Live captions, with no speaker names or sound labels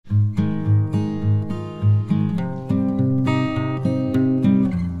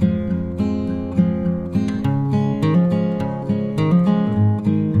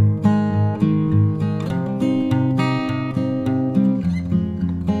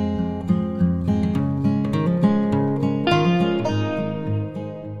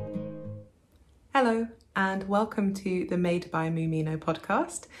Hello and welcome to the MadeByMoomeeno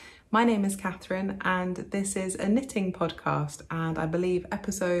podcast. My name is Kathryn and this is a knitting podcast and I believe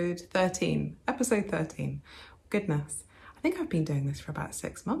episode 13. Goodness, I think I've been doing this for about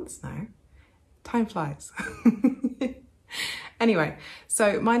 6 months now. Time flies. Anyway,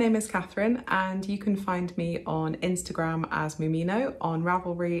 so my name is Kathryn and you can find me on Instagram as Moomeeno, on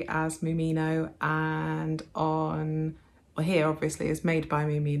Ravelry as Moomeeno, and on here obviously is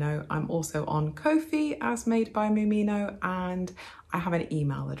MadeByMoomeeno. I'm also on Ko-fi as MadeByMoomeeno, and I have an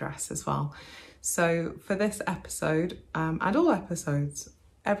email address as well. So for this episode and all episodes,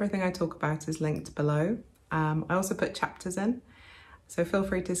 everything I talk about is linked below. I also put chapters in, so feel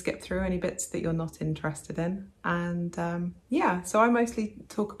free to skip through any bits that you're not interested in. And yeah, so I mostly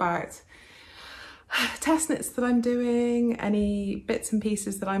talk about test knits that I'm doing, any bits and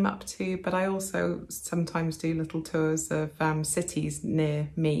pieces that I'm up to, but I also sometimes do little tours of cities near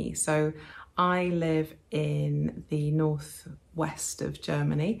me. So I live in the northwest of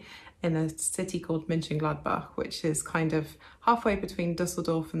Germany in a city called Mönchengladbach, which is kind of halfway between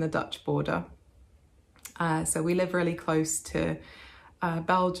Dusseldorf and the Dutch border. So we live really close to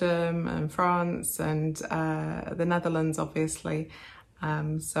Belgium and France and the Netherlands, obviously.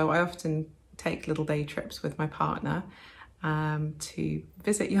 So I often take little day trips with my partner to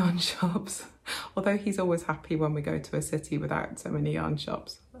visit yarn shops, although he's always happy when we go to a city without so many yarn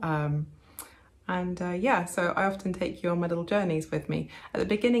shops. Yeah, so I often take you on my little journeys with me. At the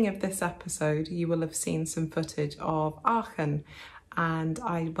beginning of this episode, you will have seen some footage of Aachen, and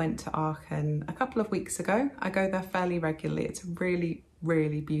I went to Aachen a couple of weeks ago. I go there fairly regularly. It's a really,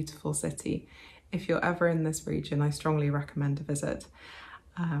 really beautiful city. If you're ever in this region, I strongly recommend a visit.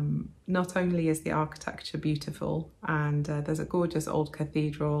 Not only is the architecture beautiful, and there's a gorgeous old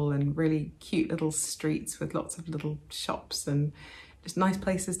cathedral and really cute little streets with lots of little shops and just nice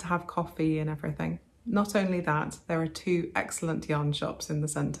places to have coffee and everything. Not only that, there are 2 excellent yarn shops in the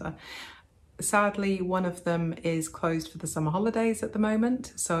centre. Sadly, one of them is closed for the summer holidays at the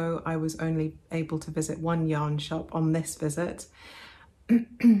moment, so I was only able to visit 1 yarn shop on this visit.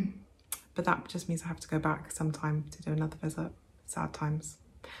 But that just means I have to go back sometime to do another visit. Sad times.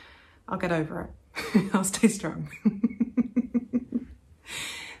 I'll get over it. I'll stay strong.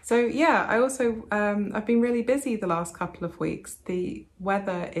 So yeah, I also, I've been really busy the last couple of weeks. The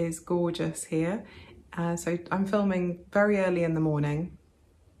weather is gorgeous here. So I'm filming very early in the morning.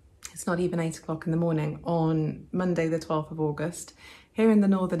 It's not even 8 o'clock in the morning on Monday, the 12th of August. Here in the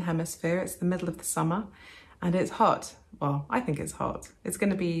Northern Hemisphere, it's the middle of the summer and it's hot. Well, I think it's hot. It's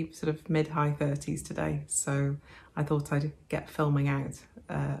going to be sort of mid-high 30s today. So I thought I'd get filming out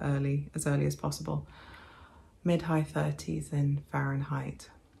as early as possible. Mid-high 30s in Fahrenheit.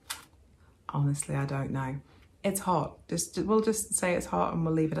 Honestly, I don't know. It's hot. We'll just say it's hot and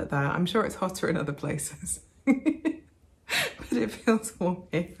we'll leave it at that. I'm sure it's hotter in other places. But it feels warm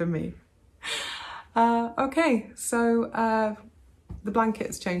here for me. Okay, so the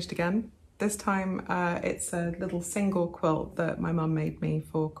blanket's changed again. This time it's a little single quilt that my mum made me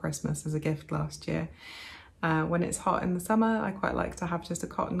for Christmas as a gift last year. When it's hot in the summer, I quite like to have just a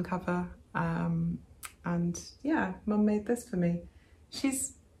cotton cover. And yeah, Mum made this for me.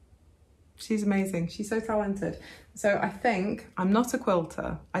 She's amazing. She's so talented. So I think I'm not a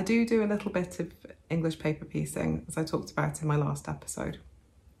quilter. I do a little bit of English paper piecing, as I talked about in my last episode.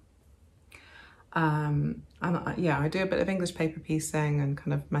 And yeah, I do a bit of English paper piecing and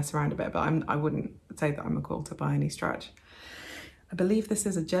kind of mess around a bit, but I wouldn't say that I'm a quilter by any stretch. I believe this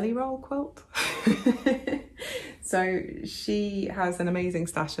is a jelly roll quilt. So she has an amazing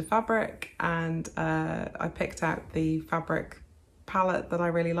stash of fabric, and I picked out the fabric palette that I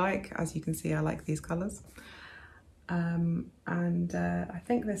really like. As you can see, I like these colours. I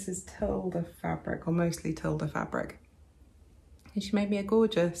think this is Tilda fabric, or mostly Tilda fabric. And she made me a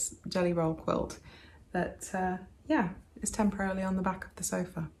gorgeous jelly roll quilt that, yeah, is temporarily on the back of the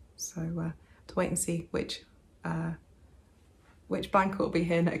sofa. So to wait and see which blanket will be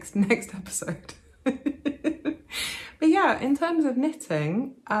here next episode. But yeah, in terms of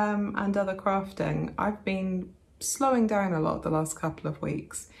knitting and other crafting, I've been slowing down a lot the last couple of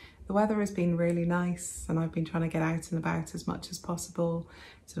weeks. The weather has been really nice and I've been trying to get out and about as much as possible,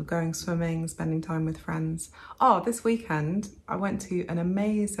 sort of going swimming, spending time with friends. Oh, this weekend I went to an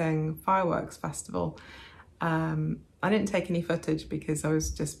amazing fireworks festival. I didn't take any footage because I was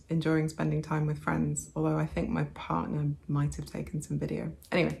just enjoying spending time with friends, although I think my partner might have taken some video.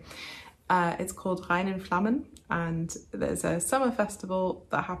 Anyway, it's called Rhein in Flammen, and there's a summer festival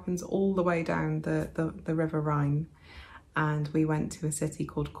that happens all the way down the River Rhine. And we went to a city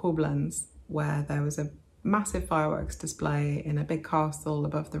called Koblenz, where there was a massive fireworks display in a big castle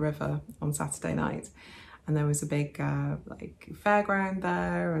above the river on Saturday night. And there was a big like fairground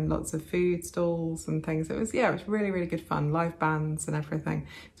there and lots of food stalls and things. It was, yeah, it was really, really good fun. Live bands and everything.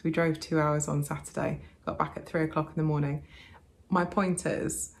 So we drove 2 hours on Saturday, got back at 3 o'clock in the morning. My point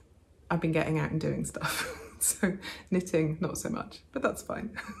is, I've been getting out and doing stuff. So knitting, not so much, but that's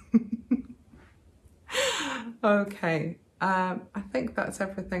fine. Okay, I think that's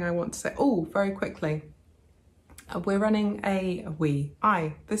everything I want to say. Oh, very quickly. We're running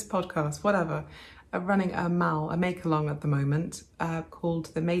this podcast, whatever, running a MAL, a make-along at the moment,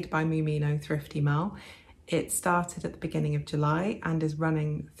 called the MadeByMoomeeno Thrifty MAL. It started at the beginning of July and is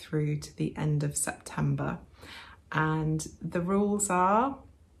running through to the end of September. And the rules are,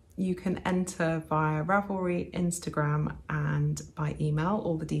 you can enter via Ravelry, Instagram, and by email.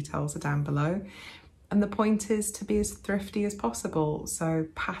 All the details are down below. And the point is to be as thrifty as possible. So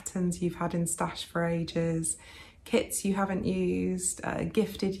patterns you've had in stash for ages, kits you haven't used,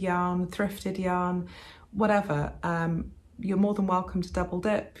 gifted yarn, thrifted yarn, whatever. You're more than welcome to double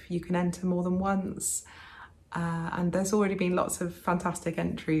dip. You can enter more than once. And there's already been lots of fantastic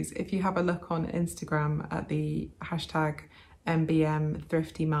entries. If you have a look on Instagram at the hashtag MBM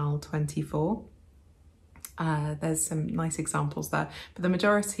Thrifty MAL 24, there's some nice examples there. But the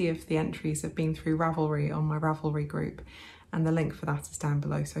majority of the entries have been through Ravelry on my Ravelry group, and the link for that is down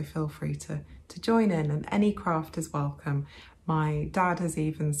below, so feel free to join in, and any craft is welcome. My dad has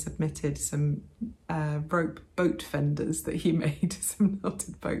even submitted some rope boat fenders that he made, some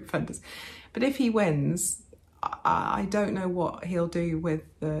knotted boat fenders. But if he wins, I don't know what he'll do with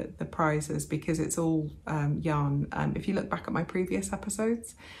the prizes, because it's all yarn. If you look back at my previous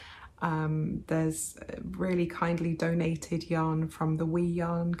episodes, there's really kindly donated yarn from the WIP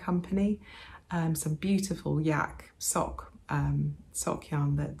Yarn company, some beautiful yak sock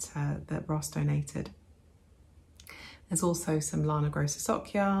yarn that Ross donated. There's also some Lana Grossa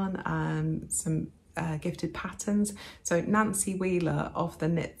sock yarn, some gifted patterns. So Nancy Wheeler of the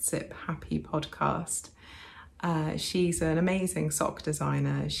Knit Zip Happy podcast, she's an amazing sock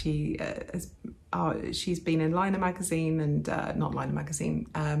designer. She's been in Liner magazine and not Liner magazine,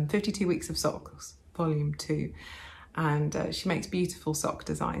 52 Weeks of Socks, volume 2. And she makes beautiful sock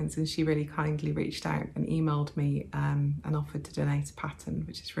designs, and she really kindly reached out and emailed me and offered to donate a pattern,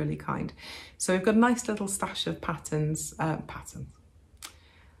 which is really kind. So we've got a nice little stash of patterns.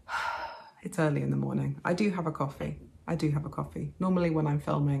 It's early in the morning. I do have a coffee. Normally when I'm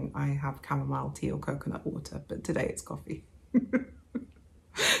filming, I have chamomile tea or coconut water, but today it's coffee.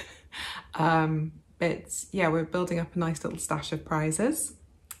 We're building up a nice little stash of prizes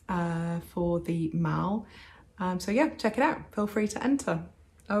for the MAL. So yeah, check it out. Feel free to enter.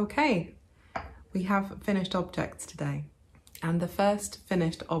 Okay, we have finished objects today. And the first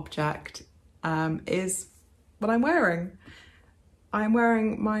finished object is what I'm wearing. I'm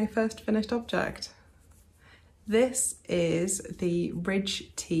wearing my first finished object. This is the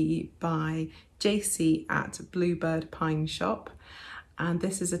Ridge Tee by Jacey at Bluebird Pine Shop. And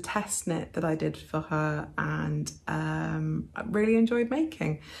this is a test knit that I did for her, and I really enjoyed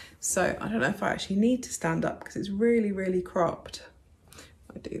making. So I don't know if I actually need to stand up because it's really, really cropped.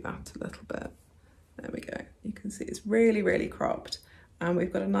 I do that a little bit. There we go. You can see it's really, really cropped. And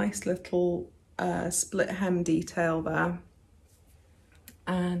we've got a nice little split hem detail there.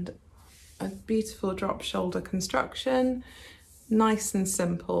 And a beautiful drop shoulder construction. Nice and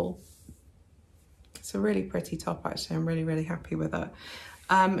simple. It's a really pretty top, actually. I'm really, really happy with it.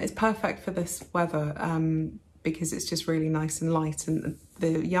 It's perfect for this weather because it's just really nice and light, and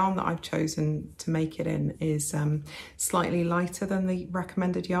the yarn that I've chosen to make it in is slightly lighter than the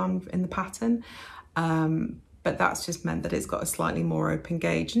recommended yarn in the pattern, but that's just meant that it's got a slightly more open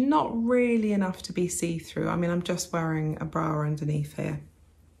gauge, not really enough to be see-through. I mean, I'm just wearing a bra underneath here,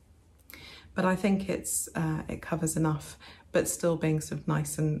 but I think it covers enough, but still being sort of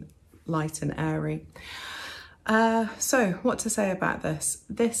nice and light and airy. So what to say about this?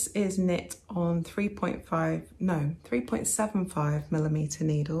 This is knit on 3.75 millimeter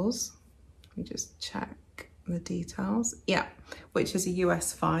needles. Let me just check the details. Yeah, which is a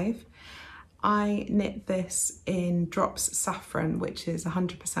US 5. I knit this in Drops Safran, which is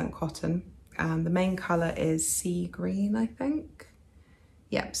 100% cotton, and the main colour is sea green, I think.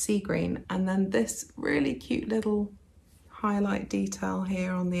 Yep, sea green. And then this really cute little highlight detail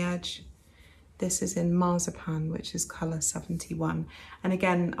here on the edge. This is in Marzipan, which is colour 71. And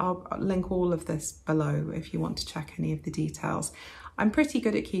again, I'll link all of this below if you want to check any of the details. I'm pretty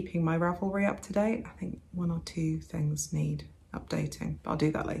good at keeping my Ravelry up to date. I think 1 or 2 things need updating, but I'll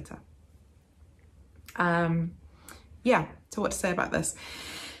do that later. Yeah, so what to say about this?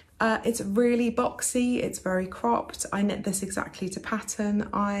 It's really boxy, it's very cropped. I knit this exactly to pattern.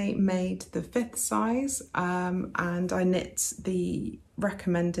 I made the 5th size and I knit the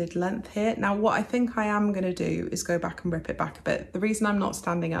recommended length here. Now what I think I am going to do is go back and rip it back a bit. The reason I'm not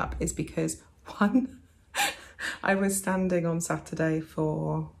standing up is because, one, I was standing on Saturday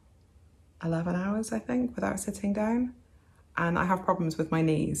for 11 hours, I think, without sitting down. And I have problems with my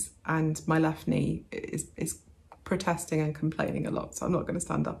knees, and my left knee is protesting and complaining a lot, so I'm not going to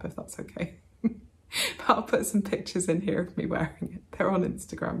stand up if that's okay. But I'll put some pictures in here of me wearing it. They're on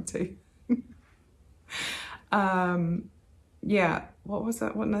Instagram too. Yeah, what was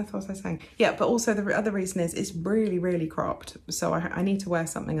that? What on earth was I saying? Yeah, but also the other reason is it's really, really cropped. So I need to wear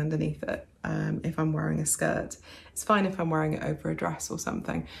something underneath it if I'm wearing a skirt. It's fine if I'm wearing it over a dress or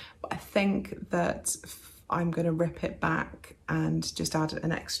something. But I think that I'm going to rip it back and just add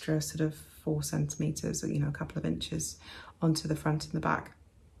an extra sort of 4 centimetres, or, you know, a couple of inches onto the front and the back,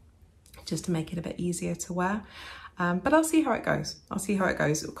 just to make it a bit easier to wear. But I'll see how it goes. I'll see how it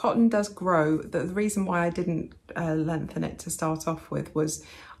goes. Cotton does grow. The reason why I didn't lengthen it to start off with was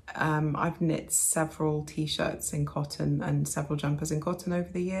I've knit several t-shirts in cotton and several jumpers in cotton over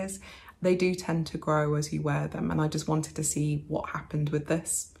the years. They do tend to grow as you wear them, and I just wanted to see what happened with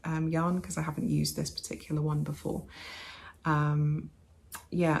this yarn because I haven't used this particular one before.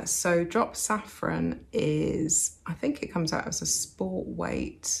 Yeah, so drop Safran is, I think it comes out as a sport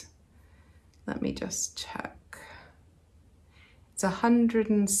weight. Let me just check. It's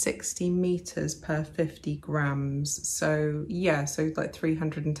 160 meters per 50 grams. So yeah, so like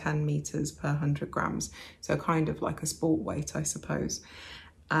 310 meters per 100 grams. So kind of like a sport weight, I suppose.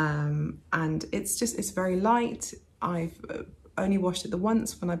 And it's very light. I've only washed it the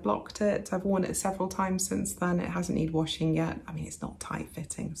once when I blocked it. I've worn it several times since then. It hasn't needed washing yet. I mean, it's not tight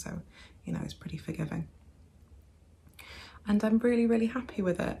fitting, so, you know, it's pretty forgiving. And I'm really, really happy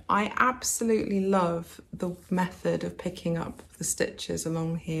with it. I absolutely love the method of picking up the stitches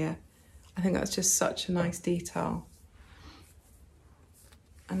along here. I think that's just such a nice detail.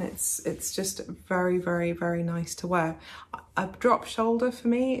 And it's just very, very, very nice to wear. A drop shoulder for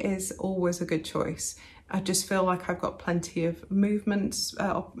me is always a good choice. I just feel like I've got plenty of movement,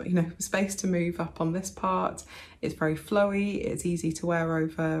 you know, space to move up on this part. It's very flowy. It's easy to wear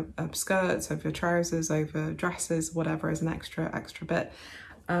over skirts, over trousers, over dresses, whatever is an extra bit.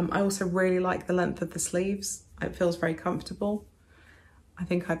 I also really like the length of the sleeves. It feels very comfortable. I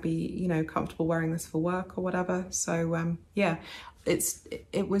think I'd be, you know, comfortable wearing this for work or whatever. So yeah,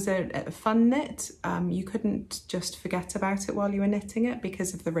 it was a fun knit. You couldn't just forget about it while you were knitting it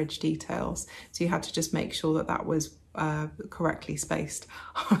because of the ridge details. So you had to just make sure that that was correctly spaced.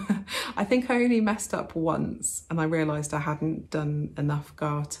 I think I only messed up once and I realised I hadn't done enough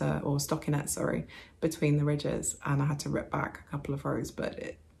garter or stockinette, sorry, between the ridges, and I had to rip back a couple of rows, but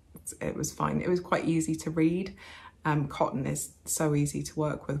it was fine. It was quite easy to read. Cotton is so easy to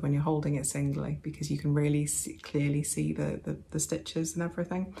work with when you're holding it singly because you can really clearly see the stitches and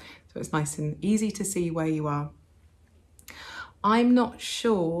everything. So it's nice and easy to see where you are. I'm not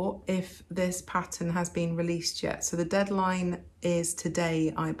sure if this pattern has been released yet. So the deadline is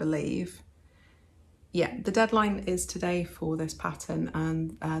today, I believe. Yeah, the deadline is today for this pattern,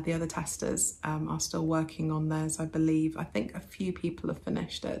 and the other testers are still working on theirs, I believe. I think a few people have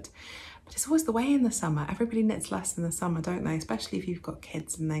finished it. But it's always the way in the summer. Everybody knits less in the summer, don't they? Especially if you've got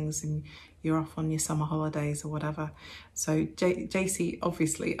kids and things and you're off on your summer holidays or whatever. So Jacey,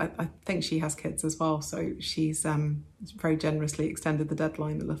 obviously, I think she has kids as well. So she's very generously extended the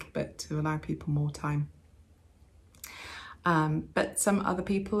deadline a little bit to allow people more time. But some other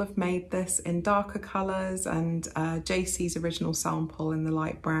people have made this in darker colours, and Jacey's original sample in the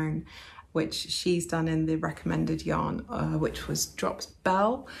light brown, which she's done in the recommended yarn, which was Drops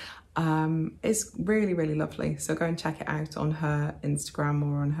Belle. It's really, really lovely. So go and check it out on her Instagram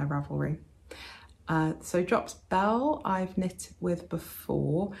or on her Ravelry. So Drops Belle I've knit with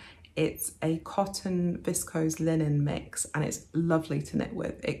before. It's a cotton viscose linen mix and it's lovely to knit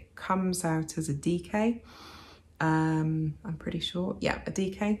with. It comes out as a DK. I'm pretty sure, yeah, a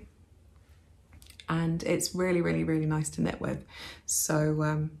DK. And it's really, really, really nice to knit with.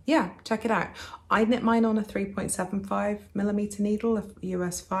 So yeah, check it out. I knit mine on a 3.75mm needle, a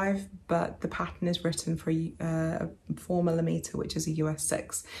US 5, but the pattern is written for 4mm, which is a US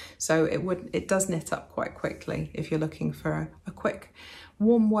 6. So it does knit up quite quickly if you're looking for a quick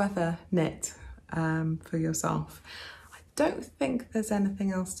warm weather knit for yourself. I don't think there's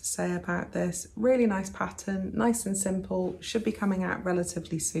anything else to say about this. Really nice pattern, nice and simple, should be coming out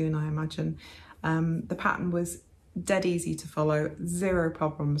relatively soon, I imagine. The pattern was dead easy to follow, zero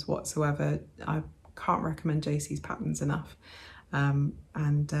problems whatsoever. I can't recommend Jacey's patterns enough.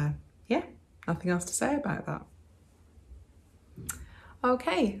 Yeah, nothing else to say about that.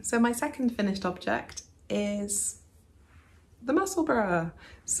 Okay, so my second finished object is the Musselburgh.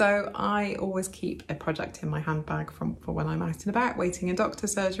 So I always keep a project in my handbag for when I'm out and about, waiting in doctor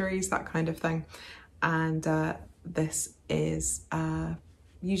surgeries, that kind of thing. And this is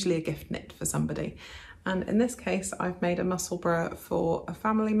usually a gift knit for somebody. And in this case, I've made a Musselburgh for a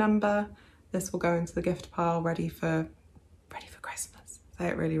family member. This will go into the gift pile, ready for Christmas. Say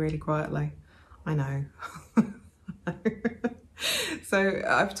it really, really quietly. I know. So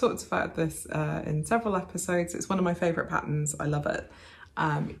I've talked about this in several episodes. It's one of my favourite patterns. I love it.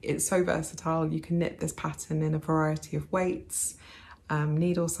 It's so versatile. You can knit this pattern in a variety of weights,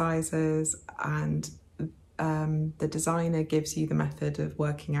 needle sizes, and the designer gives you the method of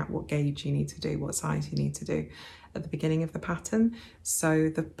working out what gauge you need to do, what size you need to do at the beginning of the pattern. So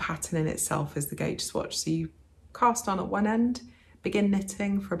the pattern in itself is the gauge swatch. So you cast on at one end, begin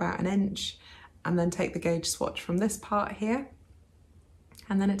knitting for about 1 inch, and then take the gauge swatch from this part here.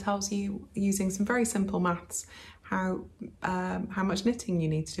 And then it tells you, using some very simple maths, how much knitting you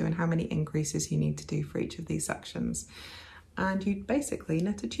need to do and how many increases you need to do for each of these sections. And you basically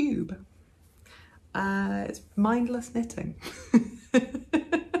knit a tube. It's mindless knitting.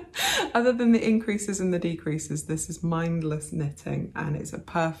 Other than the increases and the decreases, this is mindless knitting, and it's a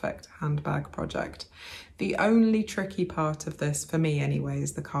perfect handbag project. The only tricky part of this, for me anyway,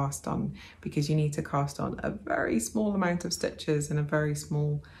 is the cast on, because you need to cast on a very small amount of stitches and a very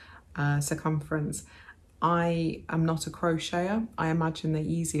small circumference. I am not a crocheter. I imagine the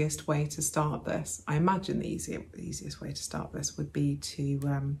easiest way to start this, easiest way to start this would be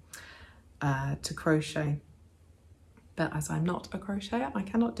to crochet. But as I'm not a crocheter, I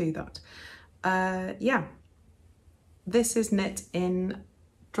cannot do that. Yeah, this is knit in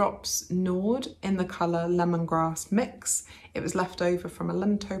Drops Nord in the colour Lemongrass Mix. It was left over from a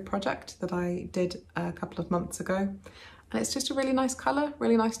Lento project that I did a couple of months ago. And it's just a really nice colour,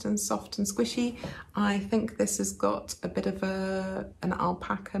 really nice and soft and squishy. I think this has got a bit of an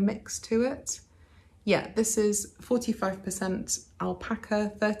alpaca mix to it. Yeah, this is 45%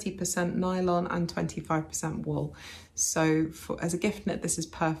 alpaca, 30% nylon and 25% wool. So as a gift knit, this is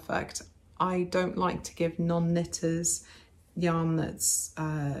perfect. I don't like to give non-knitters yarn that's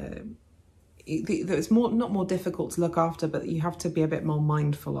not more difficult to look after, but you have to be a bit more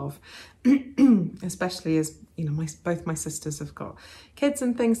mindful of, especially as, you know, both my sisters have got kids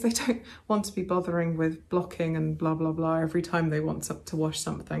and things. They don't want to be bothering with blocking and blah, blah, blah every time they want to wash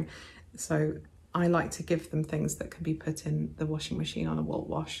something. So I like to give them things that can be put in the washing machine on a wool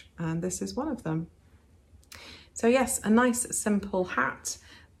wash, and this is one of them. So yes, a nice simple hat,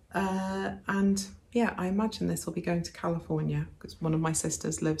 and yeah, I imagine this will be going to California, because one of my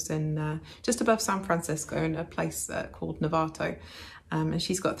sisters lives in just above San Francisco in a place called Novato, and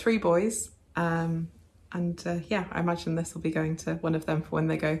she's got 3 boys, yeah, I imagine this will be going to one of them for when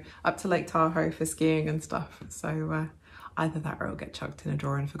they go up to Lake Tahoe for skiing and stuff. So either that or it'll get chucked in a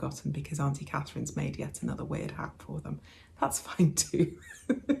drawer and forgotten because Auntie Kathryn's made yet another weird hat for them. That's fine too.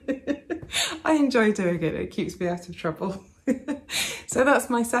 I enjoy doing it, it keeps me out of trouble. So that's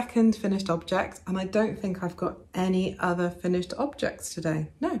my second finished object, and I don't think I've got any other finished objects today,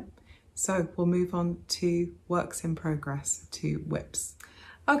 no. So we'll move on to works in progress, to WIPs.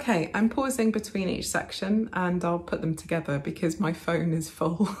 Okay, I'm pausing between each section and I'll put them together because my phone is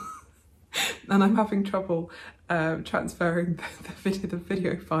full and I'm having trouble transferring the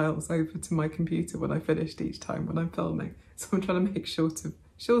video files over to my computer when I finished each time when I'm filming. So I'm trying to make shorter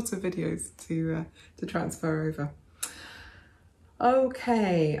videos to transfer over.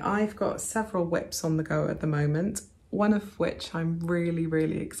 Okay, I've got several WIPs on the go at the moment, one of which I'm really,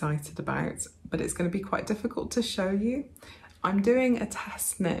 really excited about, but it's going to be quite difficult to show you. I'm doing a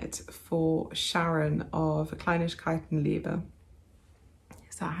test knit for Sharon of Kleinigkeitenliebe.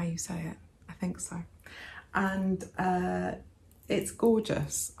 Is that how you say it? I think so. And it's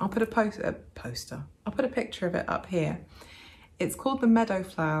gorgeous. I'll put I'll put a picture of it up here. It's called the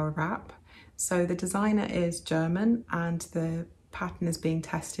Meadowflower Wrap. So the designer is German and the pattern is being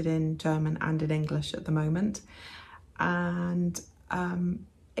tested in German and in English at the moment, and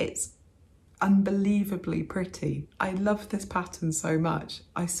it's unbelievably pretty. I love this pattern so much.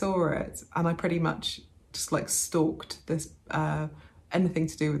 I saw it and I pretty much just like stalked this anything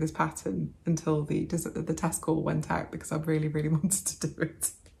to do with this pattern until the test call went out because I really, really wanted to do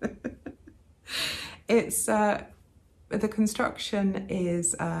it. It's the construction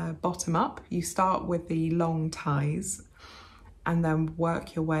is bottom up. You start with the long ties and then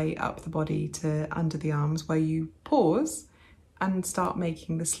work your way up the body to under the arms, where you pause and start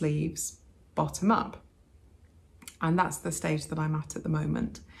making the sleeves bottom up. And that's the stage that I'm at the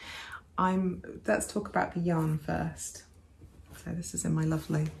moment. Let's talk about the yarn first. So this is in my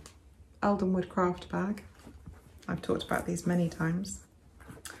lovely Eldenwood craft bag. I've talked about these many times.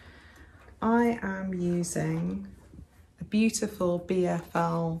 I am using a beautiful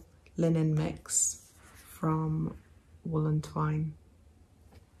BFL linen mix from Wool & Twine.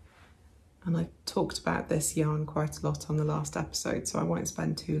 And I talked about this yarn quite a lot on the last episode, so I won't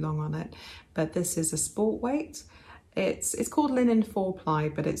spend too long on it. But this is a sport weight. It's called linen 4-ply,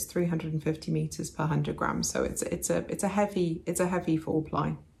 but it's 350 meters per 100 grams. So it's a heavy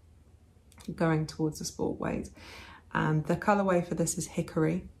 4-ply going towards a sport weight. And the colorway for this is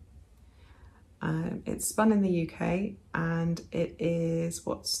Hickory. It's spun in the UK, and it is,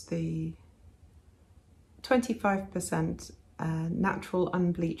 what's the 25% natural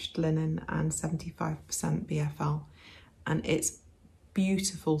unbleached linen and 75% BFL, and it's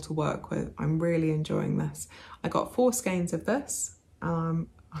beautiful to work with. I'm really enjoying this. I got 4 skeins of this. I'm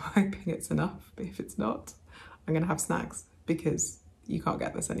hoping it's enough, but if it's not, I'm gonna have snacks because you can't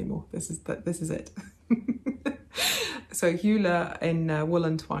get this anymore. This is it. So Eula in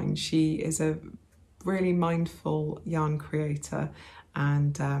Wool & Twine, she is a really mindful yarn creator,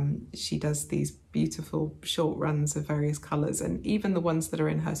 and she does these beautiful short runs of various colours, and even the ones that are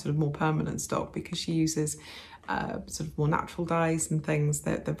in her sort of more permanent stock, because she uses sort of more natural dyes and things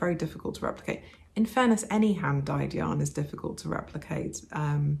that they're very difficult to replicate. In fairness, any hand dyed yarn is difficult to replicate,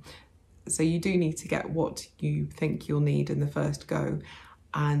 so you do need to get what you think you'll need in the first go,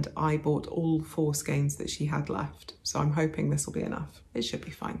 and I bought all 4 skeins that she had left, so I'm hoping this will be enough. It should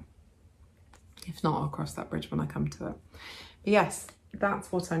be fine. If not, I'll cross that bridge when I come to it. But yes,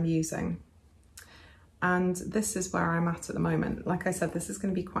 that's what I'm using. And this is where I'm at the moment. Like I said, this is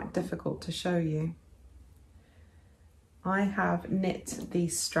going to be quite difficult to show you. I have knit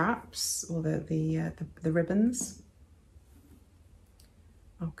these straps, or the ribbons.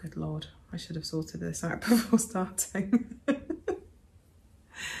 Oh, good Lord. I should have sorted this out before starting.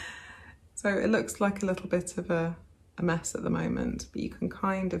 So it looks like a little bit of a mess at the moment, but you can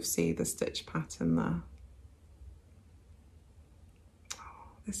kind of see the stitch pattern there.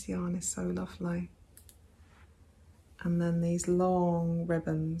 Oh, this yarn is so lovely. And then these long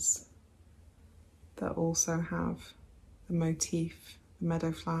ribbons that also have the motif, the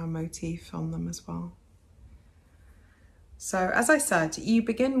meadowflower motif on them as well. So as I said, you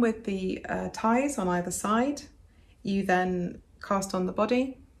begin with the ties on either side. You then cast on the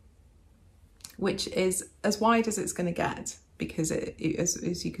body, which is as wide as it's going to get, because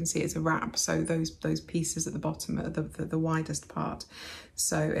as you can see, it's a wrap. So those pieces at the bottom are the widest part.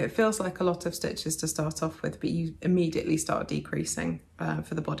 So it feels like a lot of stitches to start off with, but you immediately start decreasing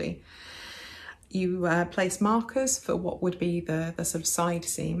for the body. You place markers for what would be the sort of side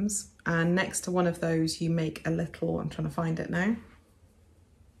seams, and next to one of those you make a little, I'm trying to find it now,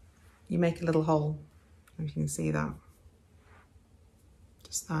 you make a little hole, if you can see that,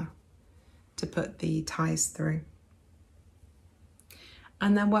 just there, to put the ties through.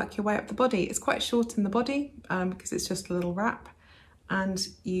 And then work your way up the body. It's quite short in the body because it's just a little wrap, and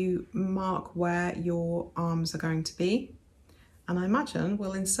you mark where your arms are going to be. And I imagine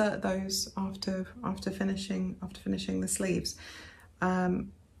we'll insert those after finishing the sleeves.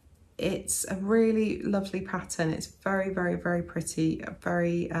 It's a really lovely pattern. It's very, very, very pretty,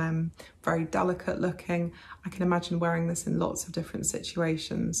 very delicate looking. I can imagine wearing this in lots of different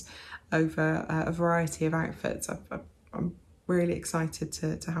situations over a variety of outfits. I'm really excited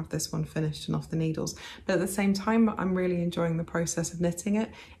to have this one finished and off the needles. But at the same time, I'm really enjoying the process of knitting it.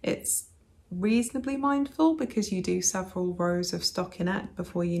 It's reasonably mindful because you do several rows of stockinette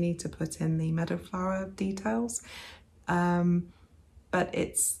before you need to put in the meadowflower details. But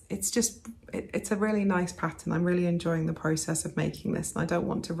it's a really nice pattern. I'm really enjoying the process of making this, and I don't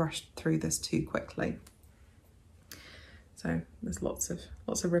want to rush through this too quickly. So there's lots of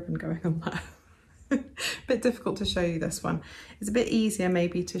ribbon going on there. Bit difficult to show you this one. It's a bit easier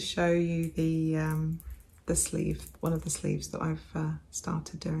maybe to show you the sleeve, one of the sleeves that I've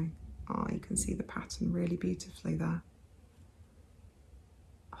started doing. Oh, you can see the pattern really beautifully there.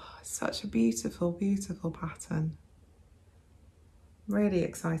 Oh, it's such a beautiful, beautiful pattern. Really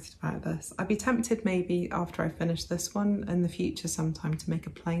excited about this. I'd be tempted maybe after I finish this one in the future sometime to make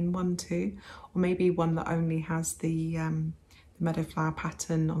a plain one too, or maybe one that only has the meadowflower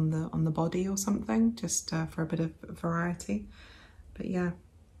pattern on the body or something, just for a bit of variety. But yeah,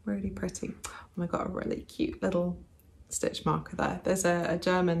 really pretty. And I got a really cute little stitch marker there. There's a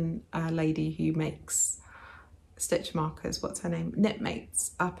German lady who makes stitch markers, what's her name?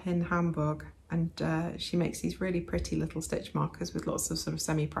 Knitmates, up in Hamburg. and she makes these really pretty little stitch markers with lots of sort of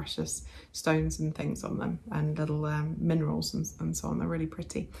semi-precious stones and things on them, and little minerals and so on. They're really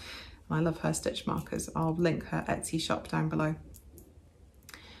pretty. And I love her stitch markers. I'll link her Etsy shop down below.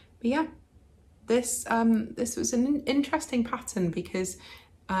 But yeah, this was an interesting pattern because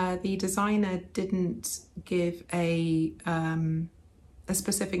the designer didn't give a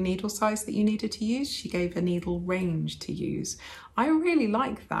specific needle size that you needed to use. She gave a needle range to use. I really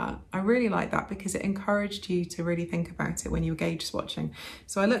like that. I really like that because it encouraged you to really think about it when you were gauge swatching.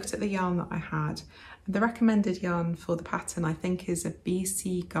 So I looked at the yarn that I had. The recommended yarn for the pattern, I think, is a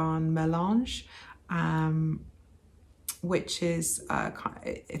BC Garn Melange, which is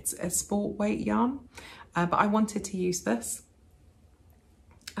it's a sport weight yarn, but I wanted to use this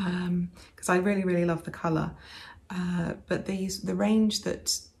because I really love the colour. But the range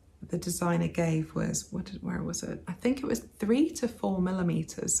that the designer gave was, where was it? I think it was 3 to 4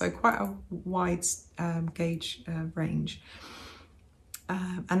 millimeters, so quite a wide gauge range.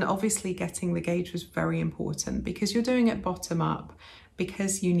 And obviously getting the gauge was very important because you're doing it bottom up,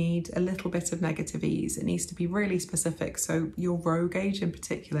 because you need a little bit of negative ease. It needs to be really specific, so your row gauge in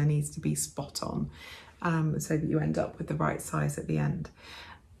particular needs to be spot on, so that you end up with the right size at the end.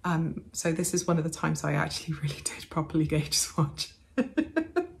 So this is one of the times I actually really did properly gauge swatch.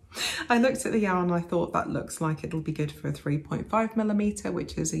 I looked at the yarn and I thought that looks like it'll be good for a 3.5 millimeter,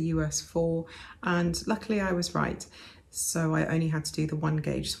 which is a US 4, and luckily I was right. So I only had to do the 1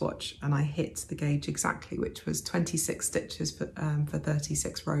 gauge swatch and I hit the gauge exactly, which was 26 stitches for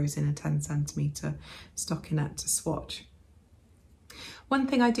 36 rows in a 10 centimeter stockinette to swatch. One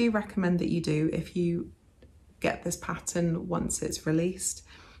thing I do recommend that you do if you get this pattern once it's released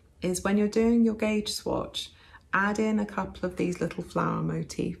is when you're doing your gauge swatch, add in a couple of these little flower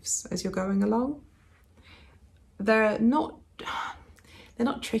motifs as you're going along. They're not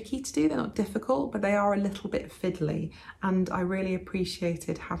tricky to do, they're not difficult, but they are a little bit fiddly. And I really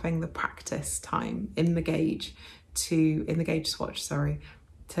appreciated having the practice time in the gauge swatch, sorry,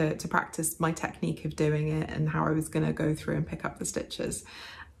 to practice my technique of doing it and how I was going to go through and pick up the stitches.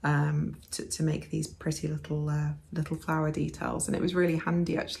 To make these pretty little flower details, and it was really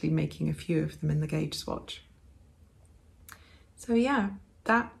handy actually making a few of them in the gauge swatch. So yeah,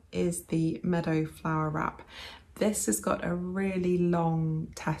 that is the Meadowflower Wrap. This has got a really long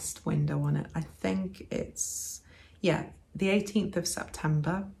test window on it. I think it's, yeah, the 18th of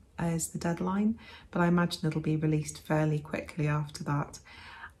September is the deadline, but I imagine it'll be released fairly quickly after that.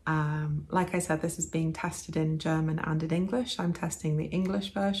 Like I said, this is being tested in German and in English. I'm testing the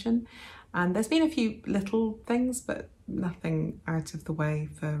English version, and there's been a few little things, but nothing out of the way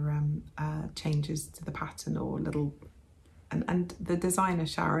for changes to the pattern or little. And the designer,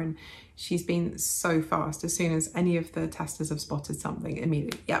 Sharon, she's been so fast. As soon as any of the testers have spotted something,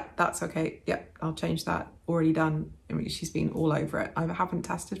 immediately, yep, that's okay, yep, I'll change that, already done. I mean, she's been all over it. I haven't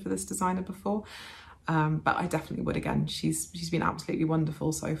tested for this designer before, but I definitely would again. She's been absolutely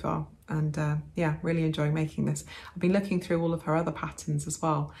wonderful so far, and yeah, really enjoying making this. I've been looking through all of her other patterns as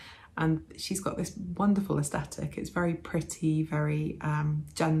well, and she's got this wonderful aesthetic. It's very pretty, very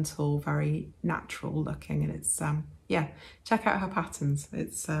gentle, very natural looking, and it's yeah, check out her patterns.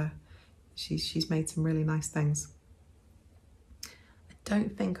 It's she's made some really nice things. I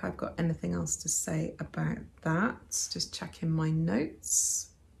don't think I've got anything else to say about that. Just checking my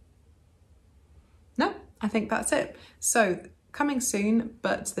notes. No, I think that's it. So coming soon,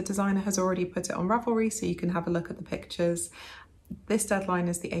 but the designer has already put it on Ravelry, so you can have a look at the pictures. This deadline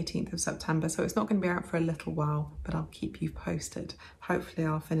is the 18th of September, so it's not going to be out for a little while, but I'll keep you posted. Hopefully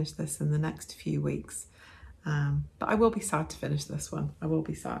I'll finish this in the next few weeks. But I will be sad to finish this one. I will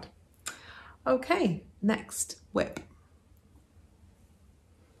be sad. Okay, next WIP.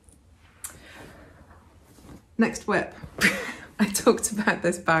 Next WIP. I talked about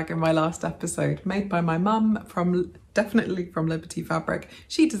this bag in my last episode, made by my mum, definitely from Liberty Fabric.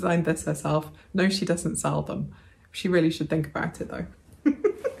 She designed this herself. No, she doesn't sell them. She really should think about it though.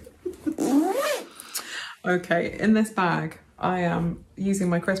 Okay, in this bag, I am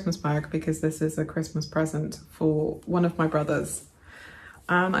using my Christmas bag because this is a Christmas present for one of my brothers.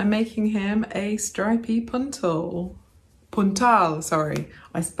 And I'm making him a stripy puntal. Puntal, sorry.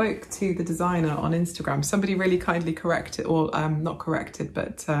 I spoke to the designer on Instagram. Somebody really kindly corrected, or not corrected,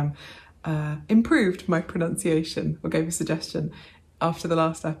 but improved my pronunciation or gave a suggestion after the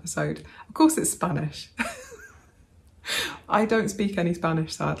last episode. Of course it's Spanish. I don't speak any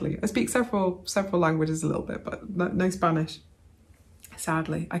Spanish, sadly. I speak several languages a little bit, but no Spanish,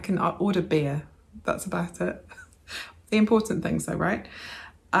 sadly. I can order beer, that's about it. The important things though, right?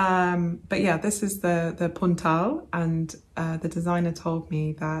 But yeah, this is the Puntal, and the designer told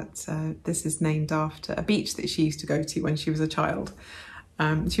me that this is named after a beach that she used to go to when she was a child.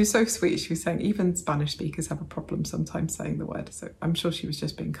 She was so sweet. She was saying even Spanish speakers have a problem sometimes saying the word. So I'm sure she was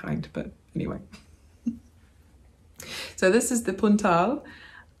just being kind, but anyway. So this is the Puntal,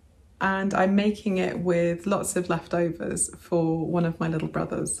 and I'm making it with lots of leftovers for one of my little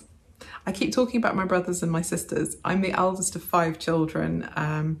brothers. I keep talking about my brothers and my sisters. I'm the eldest of 5 children.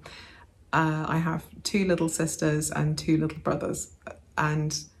 I have 2 little sisters and 2 little brothers,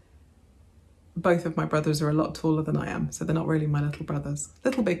 and both of my brothers are a lot taller than I am, so they're not really my little brothers,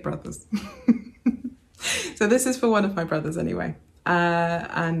 little big brothers. So this is for one of my brothers anyway,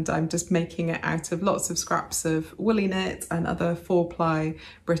 and I'm just making it out of lots of scraps of woolly knit and other 4-ply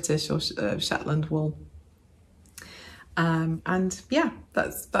British or Shetland wool. And yeah,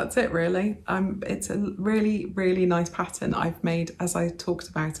 that's it really. It's a really nice pattern I've made, as I talked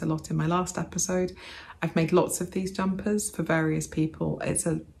about a lot in my last episode. I've made lots of these jumpers for various people. It's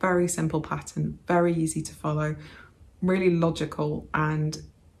a very simple pattern, very easy to follow, really logical, and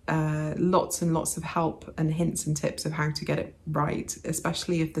lots and lots of help and hints and tips of how to get it right,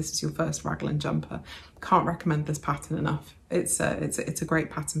 especially if this is your first raglan jumper. Can't recommend this pattern enough. It's a great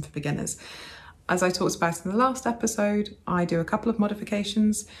pattern for beginners. As I talked about in the last episode, I do a couple of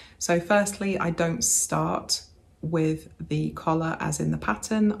modifications. So firstly, I don't start with the collar as in the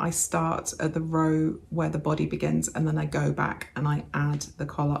pattern. I start at the row where the body begins, and then I go back and I add the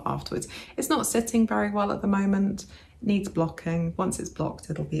collar afterwards. It's not sitting very well at the moment, it needs blocking. Once it's blocked,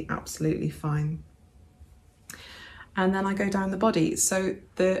 it'll be absolutely fine. And then I go down the body. So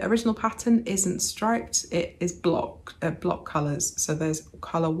the original pattern isn't striped, it is block colours. So there's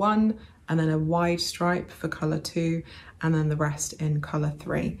colour 1, and then a wide stripe for colour 2, and then the rest in colour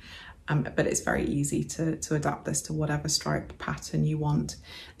 3. But it's very easy to adapt this to whatever stripe pattern you want.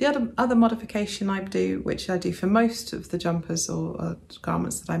 The other modification I do, which I do for most of the jumpers or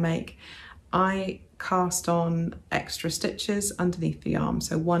garments that I make, I cast on extra stitches underneath the arm,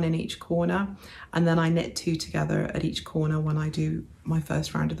 so 1 in each corner, and then I knit 2 together at each corner when I do my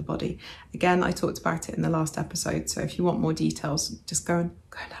first round of the body. Again, I talked about it in the last episode, so if you want more details, just go and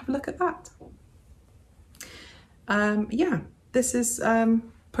have a look at that. Yeah, this is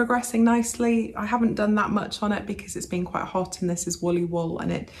progressing nicely. I haven't done that much on it because it's been quite hot, and this is woolly wool,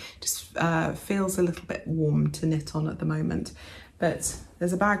 and it just feels a little bit warm to knit on at the moment. But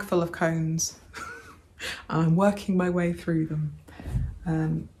there's a bag full of cones. I'm working my way through them.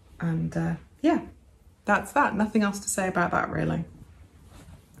 Yeah, that's that. Nothing else to say about that really.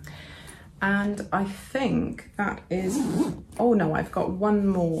 And I think that is, oh no, I've got one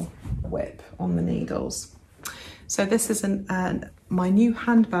more WIP on the needles. So this is my new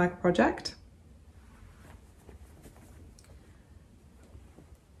handbag project.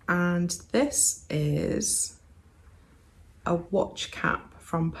 And this is a watch cap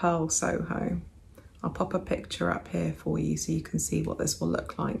from Pearl Soho. I'll pop a picture up here for you so you can see what this will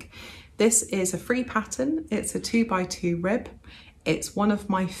look like. This is a free pattern. It's a 2x2 rib. It's one of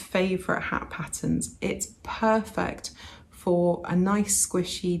my favourite hat patterns. It's perfect for a nice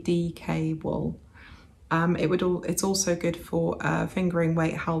squishy DK wool. It's also good for fingering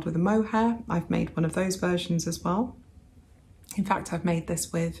weight held with a mohair. I've made one of those versions as well. In fact, I've made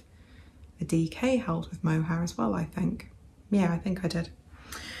this with a DK held with mohair as well, I think. Yeah, I think I did.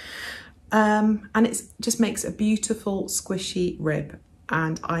 And it just makes a beautiful squishy rib,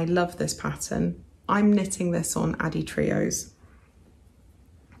 and I love this pattern. I'm knitting this on Addi Trios.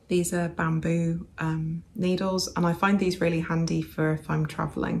 These are bamboo needles, and I find these really handy for if I'm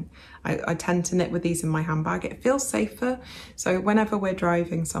traveling. I tend to knit with these in my handbag. It feels safer. So whenever we're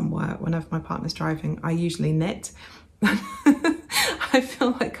driving somewhere, whenever my partner's driving, I usually knit. I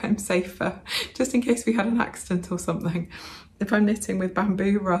feel like I'm safer, just in case we had an accident or something, if I'm knitting with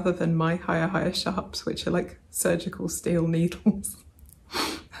bamboo rather than my higher sharps, which are like surgical steel needles.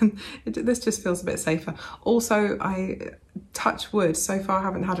 This just feels a bit safer. Also, I touch wood, so far I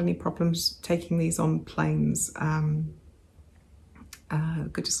haven't had any problems taking these on planes. I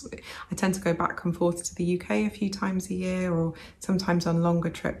tend to go back and forth to the UK a few times a year, or sometimes on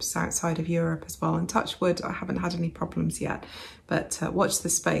longer trips outside of Europe as well. And touch wood, I haven't had any problems yet, but watch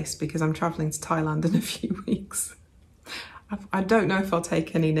this space because I'm traveling to Thailand in a few weeks. I don't know if I'll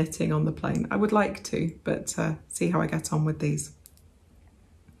take any knitting on the plane. I would like to, but see how I get on with these.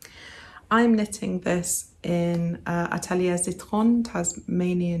 I'm knitting this in Atelier Citron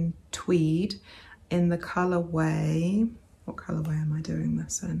Tasmanian Tweed in the colourway. What colourway am I doing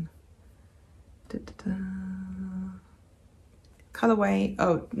this in? Colourway,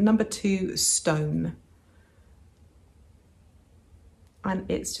 oh, number 2 Stone. and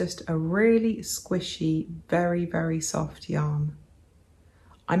it's just a really squishy, very, very soft yarn.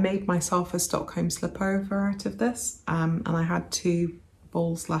 I made myself a Stockholm slipover out of this, and I had 2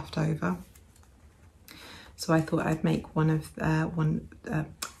 balls left over. So I thought I'd make come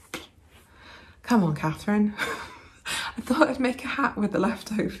on, Kathryn. I thought I'd make a hat with the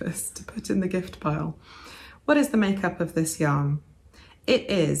leftovers to put in the gift pile. What is the makeup of this yarn? It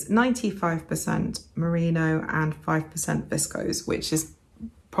is 95% merino and 5% viscose, which is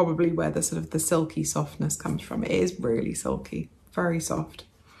probably where the sort of the silky softness comes from. It is really silky, very soft.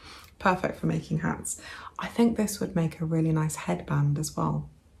 Perfect for making hats. I think this would make a really nice headband as well.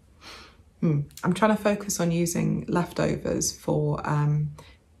 I'm trying to focus on using leftovers for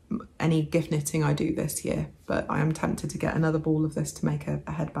any gift knitting I do this year, but I am tempted to get another ball of this to make a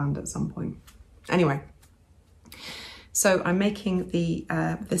headband at some point. Anyway, so I'm making the,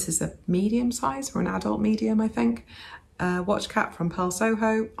 this is a medium size or an adult medium, I think, watch cap from Pearl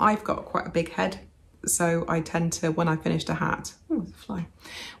Soho. I've got quite a big head, so I tend to, when I finished a hat, oh, there's a fly.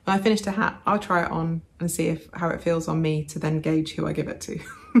 When I finished a hat, I'll try it on and see how it feels on me to then gauge who I give it to.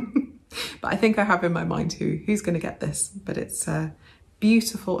 But I think I have in my mind who's going to get this. But it's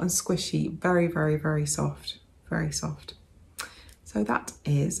beautiful and squishy, very, very, very soft, very soft. So that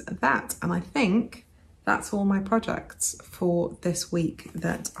is that. And I think that's all my projects for this week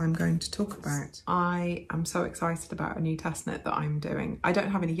that I'm going to talk about. I am so excited about a new test knit that I'm doing. I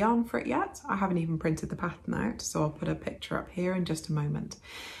don't have any yarn for it yet. I haven't even printed the pattern out, so I'll put a picture up here in just a moment.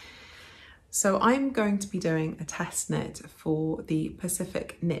 So I'm going to be doing a test knit for the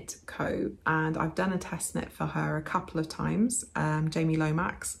Pacific Knit Co. And I've done a test knit for her a couple of times, Jamie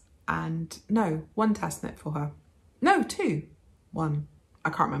Lomax, and no, 1 test knit for her. No, 2. 1, I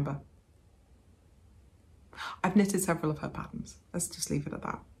can't remember. I've knitted several of her patterns. Let's just leave it at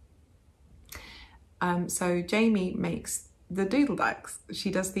that. So Jamie makes the doodle decks.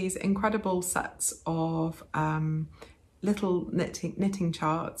 She does these incredible sets of little knitting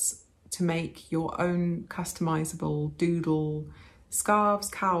charts to make your own customizable doodle scarves,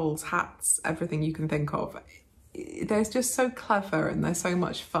 cowls, hats, everything you can think of. They're just so clever and they're so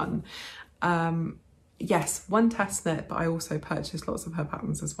much fun. Yes, 1 test knit, but I also purchased lots of her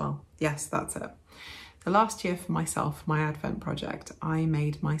patterns as well. Yes, that's it. The last year for myself, my Advent project, I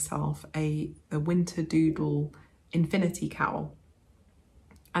made myself the Winter Doodle Infinity Cowl.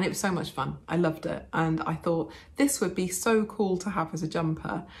 And it was so much fun. I loved it. And I thought this would be so cool to have as a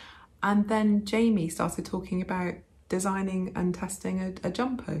jumper. And then Jamie started talking about designing and testing a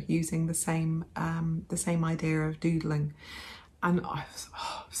jumper using the same idea of doodling. And I was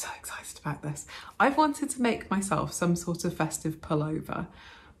so excited about this. I've wanted to make myself some sort of festive pullover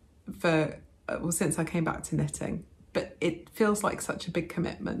for, well, since I came back to knitting, but it feels like such a big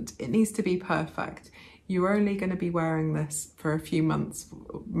commitment. It needs to be perfect. You're only going to be wearing this for a few months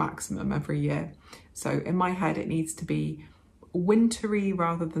maximum every year. So in my head, it needs to be wintry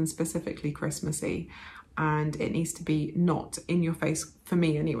rather than specifically Christmassy. And it needs to be not in your face, for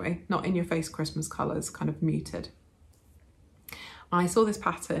me anyway, not in your face Christmas colours, kind of muted. I saw this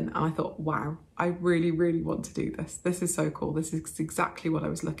pattern and I thought, wow, I really, really want to do this. This is so cool. This is exactly what I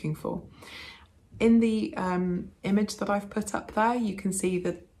was looking for. In the image that I've put up there, you can see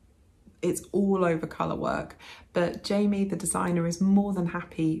that it's all over colour work, but Jamie, the designer, is more than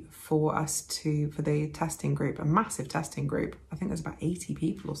happy for us for the testing group, a massive testing group. I think there's about 80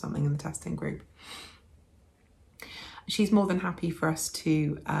 people or something in the testing group. She's more than happy for us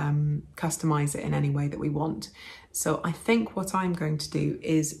to customise it in any way that we want. So I think what I'm going to do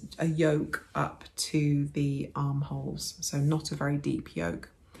is a yoke up to the armholes, so not a very deep yoke.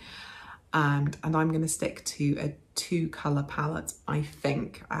 And I'm going to stick to a 2-colour palette, I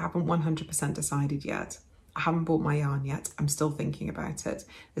think. I haven't 100% decided yet. I haven't bought my yarn yet. I'm still thinking about it.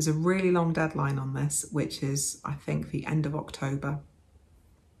 There's a really long deadline on this, which is, I think, the end of October.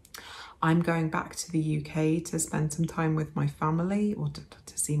 I'm going back to the UK to spend some time with my family, or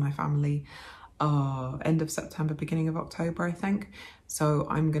to see my family, end of September, beginning of October, I think. So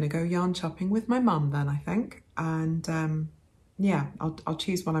I'm going to go yarn shopping with my mum then, I think. And yeah, I'll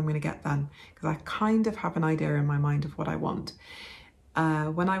choose what I'm going to get then, because I kind of have an idea in my mind of what I want.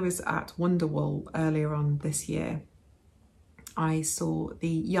 When I was at Wonderwool earlier on this year, I saw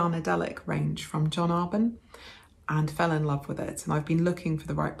the Yarnadelic range from John Arbon and fell in love with it. And I've been looking for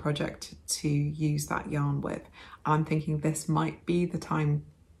the right project to use that yarn with. I'm thinking this might be the time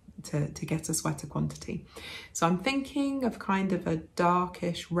to get a sweater quantity. So I'm thinking of kind of a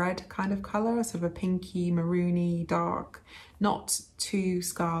darkish red kind of colour, sort of a pinky, maroony, dark, not too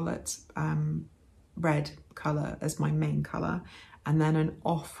scarlet red colour as my main colour, and then an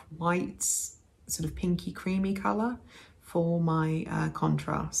off-white, sort of pinky creamy colour for my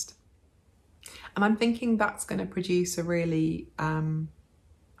contrast. And I'm thinking that's going to produce a really, I don't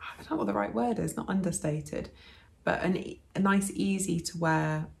know what the right word is, not understated, but a nice easy to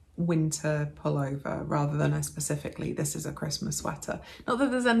wear winter pullover rather than a specifically this is a Christmas sweater. Not that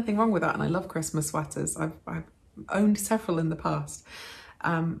there's anything wrong with that, and I love Christmas sweaters. I've owned several in the past,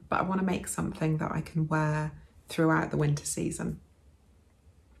 but I want to make something that I can wear throughout the winter season.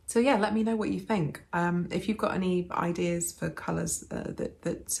 So yeah, let me know what you think. If you've got any ideas for colours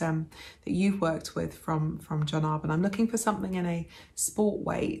that you've worked with from John Arbon. I'm looking for something in a sport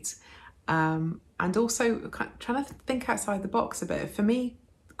weight, and also trying to think outside the box a bit. For me,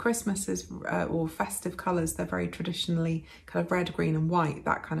 Christmas is, or festive colours, they're very traditionally kind of red, green and white,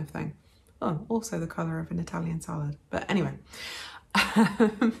 that kind of thing. Oh, also the colour of an Italian salad. But anyway,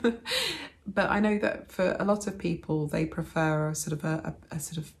 but I know that for a lot of people, they prefer a sort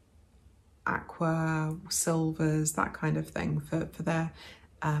of aqua, silvers, that kind of thing for their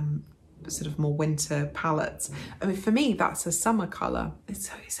sort of more winter palettes. I mean, for me, that's a summer colour.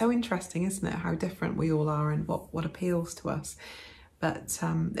 It's so interesting, isn't it, how different we all are and what appeals to us. But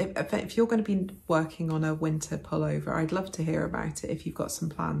if you're going to be working on a winter pullover, I'd love to hear about it if you've got some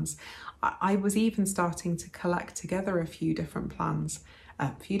plans. I was even starting to collect together a few different plans,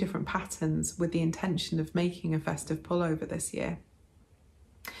 a few different patterns with the intention of making a festive pullover this year.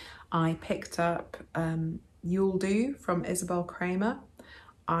 I picked up You'll Do from Isabel Kramer.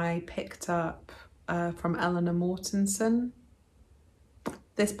 I picked up from Eleanor Mortensen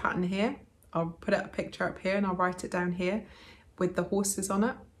this pattern here. I'll put a picture up here and I'll write it down here with the horses on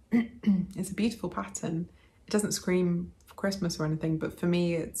it. It's a beautiful pattern. It doesn't scream Christmas or anything, but for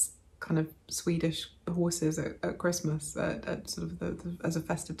me it's kind of Swedish horses at Christmas, at sort of as a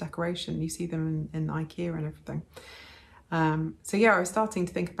festive decoration. You see them in IKEA and everything. So yeah, I was starting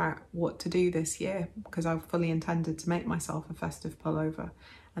to think about what to do this year because I fully intended to make myself a festive pullover,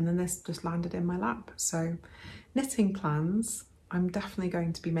 and then this just landed in my lap. So knitting plans, I'm definitely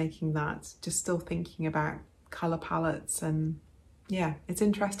going to be making that, just still thinking about colour palettes. And yeah, it's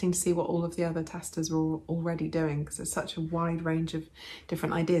interesting to see what all of the other testers are already doing because it's such a wide range of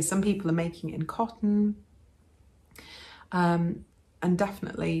different ideas. Some people are making it in cotton, and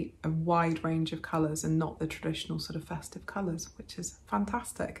definitely a wide range of colours and not the traditional sort of festive colours, which is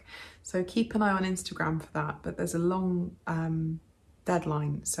fantastic. So keep an eye on Instagram for that, but there's a long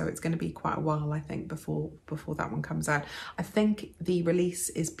deadline, so it's going to be quite a while, I think, before that one comes out. I think the release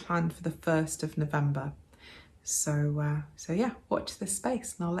is planned for the 1st of November. So yeah, watch this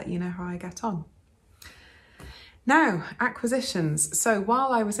space and I'll let you know how I get on. Now, acquisitions. So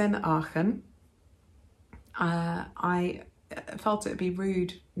while I was in Aachen, I felt it would be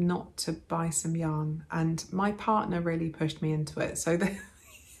rude not to buy some yarn, and my partner really pushed me into it. So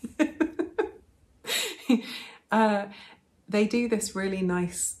they do this really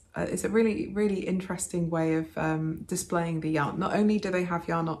nice, it's a really interesting way of displaying the yarn. Not only do they have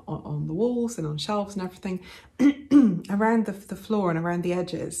yarn on the walls and on shelves and everything, around the floor and around the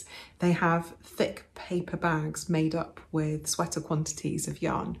edges, they have thick paper bags made up with sweater quantities of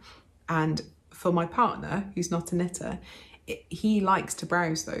yarn. And for my partner, who's not a knitter, he likes to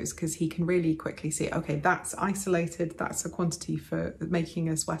browse those because he can really quickly see, okay, that's isolated, that's a quantity for making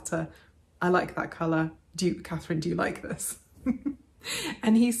a sweater. I like that colour. Kathryn, do you like this?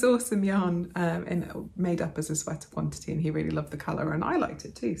 And he saw some yarn made up as a sweater quantity and he really loved the colour, and I liked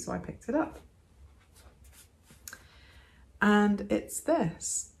it too, so I picked it up. And it's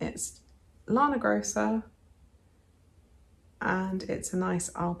this. It's Lana Grossa, and it's a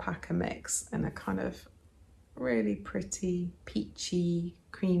nice alpaca mix in a kind of really pretty peachy,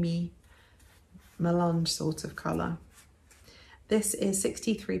 creamy melange sort of colour. This is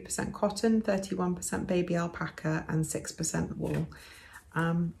 63% cotton, 31% baby alpaca and 6% wool.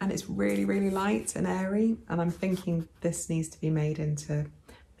 And it's really light and airy, and I'm thinking this needs to be made into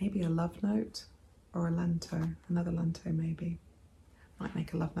maybe a love note or a lento, another lento maybe. Might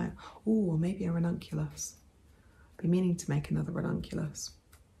make a love note. Ooh, or maybe a ranunculus. I've been meaning to make another ranunculus.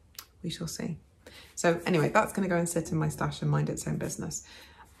 We shall see. So anyway, that's going to go and sit in my stash and mind its own business.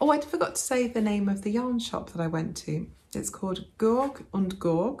 Oh, I forgot to say the name of the yarn shop that I went to. It's called Gorg und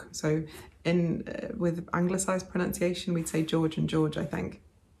Gorg. So with anglicised pronunciation, we'd say George and George, I think.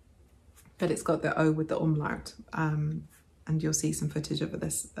 But it's got the O with the umlaut. And you'll see some footage of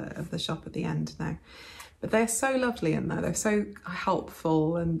this of the shop at the end now. But they're so lovely in there. They're so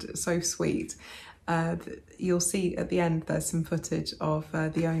helpful and so sweet. You'll see at the end there's some footage of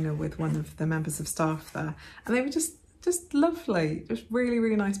the owner with one of the members of staff there, and they were just lovely, just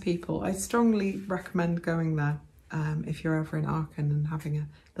really nice people. I strongly recommend going there if you're over in Aachen and having a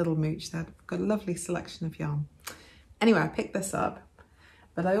little mooch there. They've got a lovely selection of yarn. Anyway, I picked this up,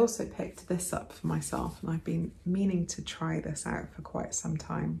 but I also picked this up for myself, and I've been meaning to try this out for quite some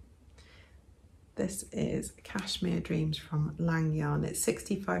time. This is Cashmere Dreams from Lang Yarn. It's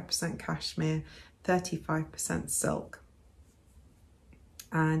 65% cashmere, 35% silk.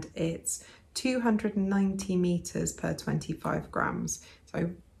 And it's 290 meters per 25 grams. So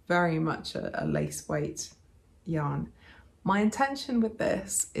very much a lace weight yarn. My intention with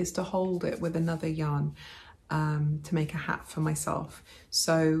this is to hold it with another yarn to make a hat for myself.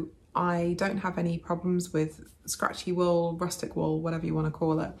 So I don't have any problems with scratchy wool, rustic wool, whatever you want to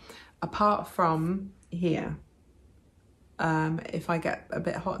call it, apart from here. If I get a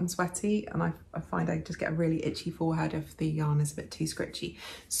bit hot and sweaty, and I find I just get a really itchy forehead if the yarn is a bit too scritchy.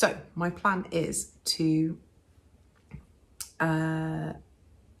 So my plan is to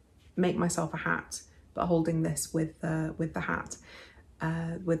make myself a hat, but holding this with the hat,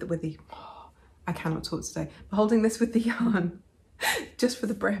 with the, oh, I cannot talk today, but holding this with the yarn just for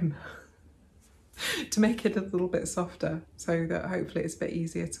the brim to make it a little bit softer, so that hopefully it's a bit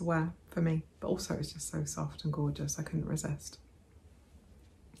easier to wear for me. But also it's just so soft and gorgeous, I couldn't resist.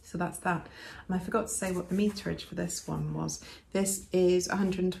 So that's that. And I forgot to say what the meterage for this one was. This is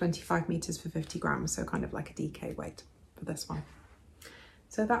 125 meters for 50 grams, so kind of like a DK weight for this one.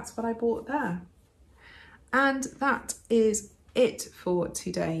 So that's what I bought there. And that is it for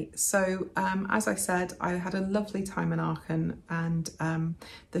today. So as I said, I had a lovely time in Aachen, and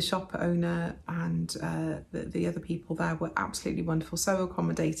the shop owner and the other people there were absolutely wonderful, so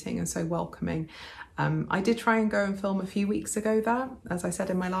accommodating and so welcoming. I did try and go and film a few weeks ago there, as I said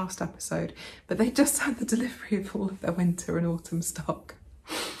in my last episode, but they just had the delivery of all of their winter and autumn stock.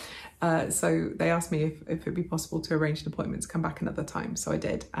 So they asked me if it'd be possible to arrange an appointment to come back another time. So I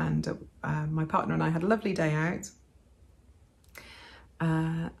did, and my partner and I had a lovely day out.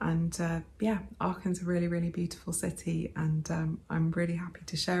 Yeah, Aachen's a really, really beautiful city, and I'm really happy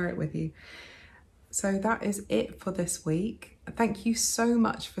to share it with you. So that is it for this week. Thank you so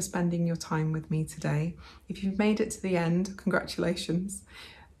much for spending your time with me today. If you've made it to the end, congratulations.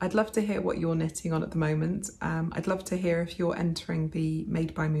 I'd love to hear what you're knitting on at the moment. I'd love to hear if you're entering the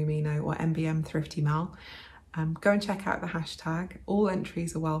MadeByMoomeeno or MBM Thrifty MAL. Go and check out the hashtag. All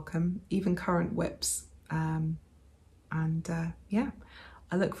entries are welcome, even current WIPs. Yeah,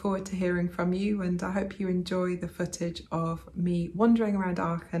 I look forward to hearing from you, and I hope you enjoy the footage of me wandering around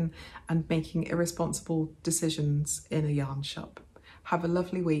Aachen and making irresponsible decisions in a yarn shop. Have a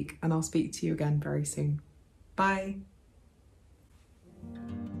lovely week, and I'll speak to you again very soon. Bye.